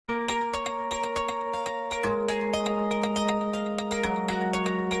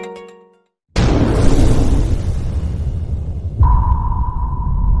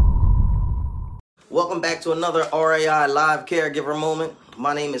back to another RAI live caregiver moment.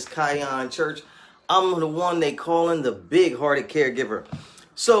 My name is Kion Church. I'm the one they calling the big-hearted caregiver.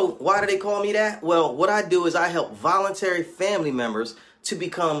 So why do they call me that? Well, what I do is I help voluntary family members to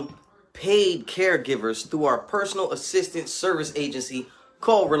become paid caregivers through our personal assistance service agency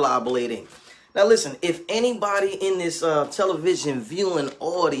called Reliable Aid Inc. Now listen, if anybody in this television viewing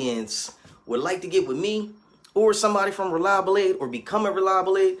audience would like to get with me or somebody from Reliable Aid or become a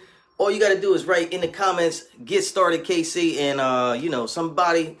Reliable Aid, all you got to do is write in the comments, get started KC, and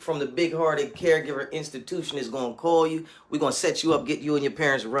somebody from the Big Hearted Caregiver Institution is going to call you. We're going to set you up, get you and your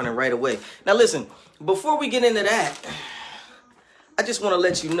parents running right away. Now listen, before we get into that, I just want to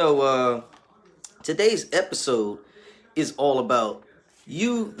let you know today's episode is all about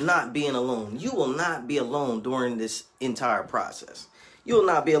you not being alone. You will not be alone during this entire process. You will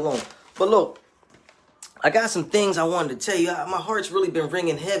not be alone. But look, I got some things I wanted to tell you. My heart's really been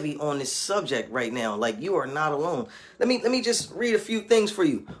ringing heavy on this subject right now. Like, you are not alone. Let me just read a few things for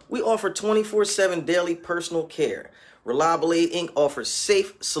you. We offer 24/7 daily personal care. Reliable Aid Inc. offers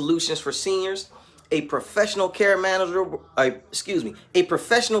safe solutions for seniors. A professional care manager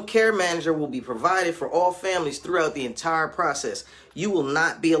will be provided for all families throughout the entire process. You will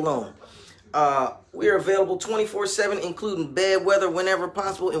not be alone. We are available 24/7, including bad weather whenever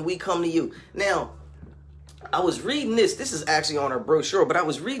possible, and we come to you. Now, I was reading this. This is actually on our brochure, but I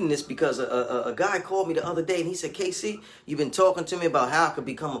was reading this because a guy called me the other day, and he said, KC, you've been talking to me about how I could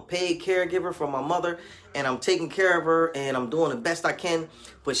become a paid caregiver for my mother, and I'm taking care of her, and I'm doing the best I can,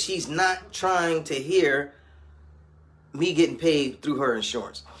 but she's not trying to hear me getting paid through her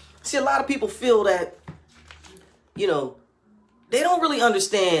insurance. See, a lot of people feel that, they don't really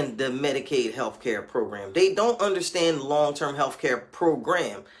understand the Medicaid healthcare program. They don't understand the long-term healthcare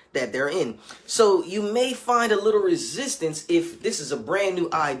program that they're in. So you may find a little resistance if this is a brand new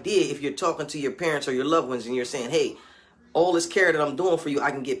idea, if you're talking to your parents or your loved ones and you're saying, hey, all this care that I'm doing for you,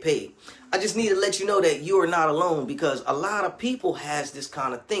 I can get paid. I just need to let you know that you are not alone, because a lot of people has this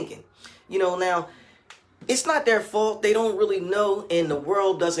kind of thinking. Now, it's not their fault. They don't really know, and the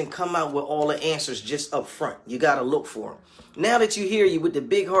world doesn't come out with all the answers just up front. You got to look for them. Now that you hear you with the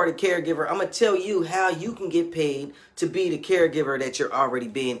big-hearted caregiver, I'm going to tell you how you can get paid to be the caregiver that you're already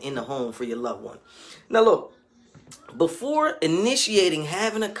being in the home for your loved one. Now look, before initiating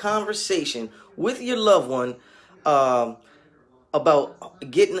having a conversation with your loved one about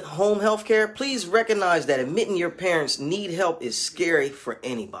getting home health care, please recognize that admitting your parents need help is scary for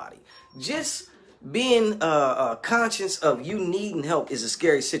anybody. Just being conscious of you needing help is a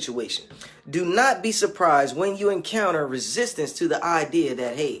scary situation. Do not be surprised when you encounter resistance to the idea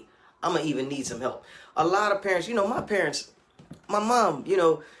that, hey, I'm going to even need some help. A lot of parents, my mom,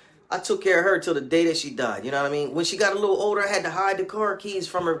 I took care of her till the day that she died. You know what I mean? When she got a little older, I had to hide the car keys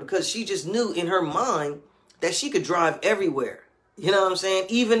from her because she just knew in her mind that she could drive everywhere. You know what I'm saying?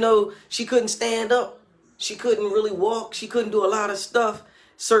 Even though she couldn't stand up, she couldn't really walk, she couldn't do a lot of stuff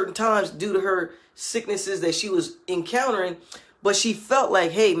certain times due to her sicknesses that she was encountering, but she felt like,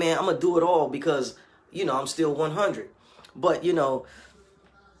 hey man, I'm gonna do it all because I'm still 100. But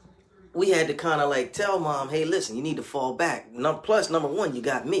we had to kind of like tell mom, hey listen, you need to fall back. Plus, number one, you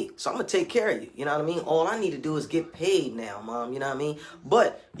got me, so I'm gonna take care of you. You know what I mean? All I need to do is get paid now, mom. You know what I mean?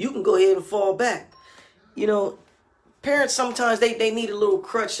 But you can go ahead and fall back. Parents sometimes they need a little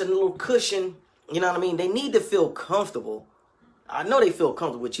crutch and a little cushion. You know what I mean? They need to feel comfortable. I know they feel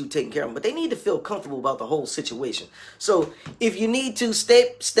comfortable with you taking care of them, but they need to feel comfortable about the whole situation. So if you need to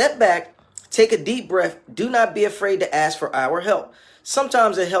step back, take a deep breath. Do not be afraid to ask for our help.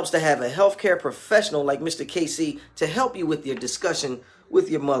 Sometimes it helps to have a healthcare professional like Mr. KC to help you with your discussion with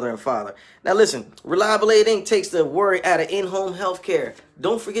your mother and father. Now listen, Reliable Aid Inc. takes the worry out of in-home healthcare.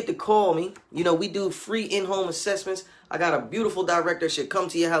 Don't forget to call me. We do free in-home assessments. I got a beautiful director. She'll come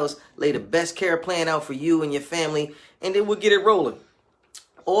to your house, lay the best care plan out for you and your family, and then we'll get it rolling.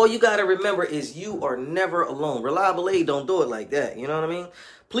 All you got to remember is you are never alone. Reliable Aid don't do it like that. You know what I mean?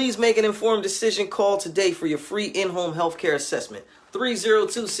 Please make an informed decision. Call today for your free in-home healthcare assessment.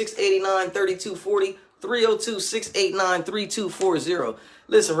 302-689-3240. 302-689-3240.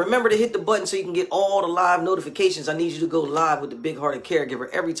 Listen, remember to hit the button so you can get all the live notifications. I need you to go live with the Big Hearted Caregiver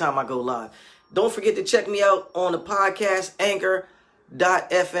every time I go live. Don't forget to check me out on the podcast,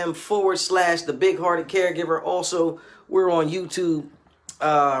 anchor.fm/The Big Hearted Caregiver. Also, we're on YouTube,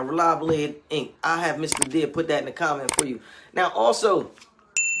 Reliable Aid Inc. I have Mr. Deer put that in the comment for you. Now, also,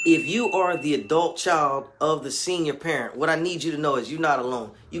 if you are the adult child of the senior parent, what I need you to know is you're not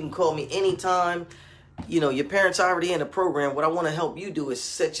alone. You can call me anytime. Your parents are already in the program. What I want to help you do is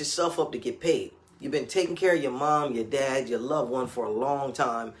set yourself up to get paid. You've been taking care of your mom, your dad, your loved one for a long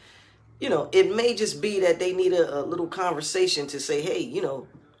time. you know, it may just be that they need a little conversation to say, hey, you know,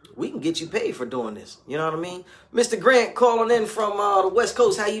 we can get you paid for doing this. You know what I mean? Mr. Grant calling in from the West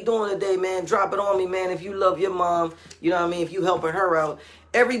Coast. How you doing today, man? Drop it on me, man. If you love your mom, you know what I mean? If you helping her out.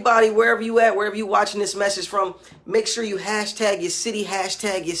 Everybody, wherever you at, wherever you watching this message from, make sure you hashtag your city,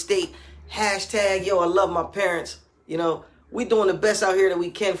 hashtag your state, hashtag, yo, I love my parents. You know, we doing the best out here that we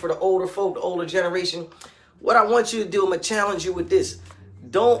can for the older folk, the older generation. What I want you to do, I'm going to challenge you with this.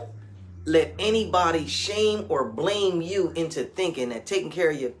 Don't let anybody shame or blame you into thinking that taking care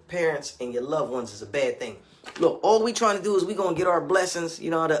of your parents and your loved ones is a bad thing. Look, all we trying to do is we going to get our blessings,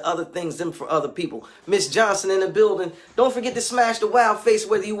 you know, the other things, them for other people. Miss Johnson in the building. Don't forget to smash the wow face,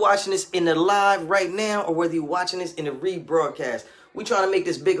 whether you watching this in the live right now or whether you watching this in the rebroadcast. We trying to make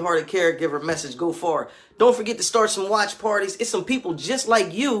this big-hearted caregiver message go far. Don't forget to start some watch parties. It's some people just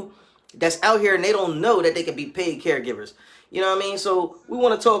like you that's out here and they don't know that they can be paid caregivers. You know what I mean? So we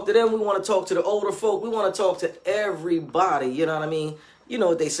want to talk to them. We want to talk to the older folk. We want to talk to everybody. You know what I mean? You know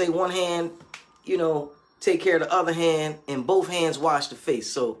what they say, one hand, you know, take care of the other hand, and both hands wash the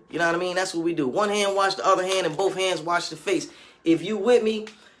face. So, you know what I mean? That's what we do. One hand wash the other hand, and both hands wash the face. If you with me,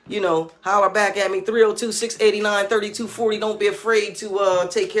 you know, holler back at me, 302-689-3240. Don't be afraid to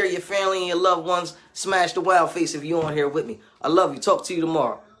take care of your family and your loved ones. Smash the wild face if you're on here with me. I love you. Talk to you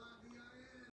tomorrow.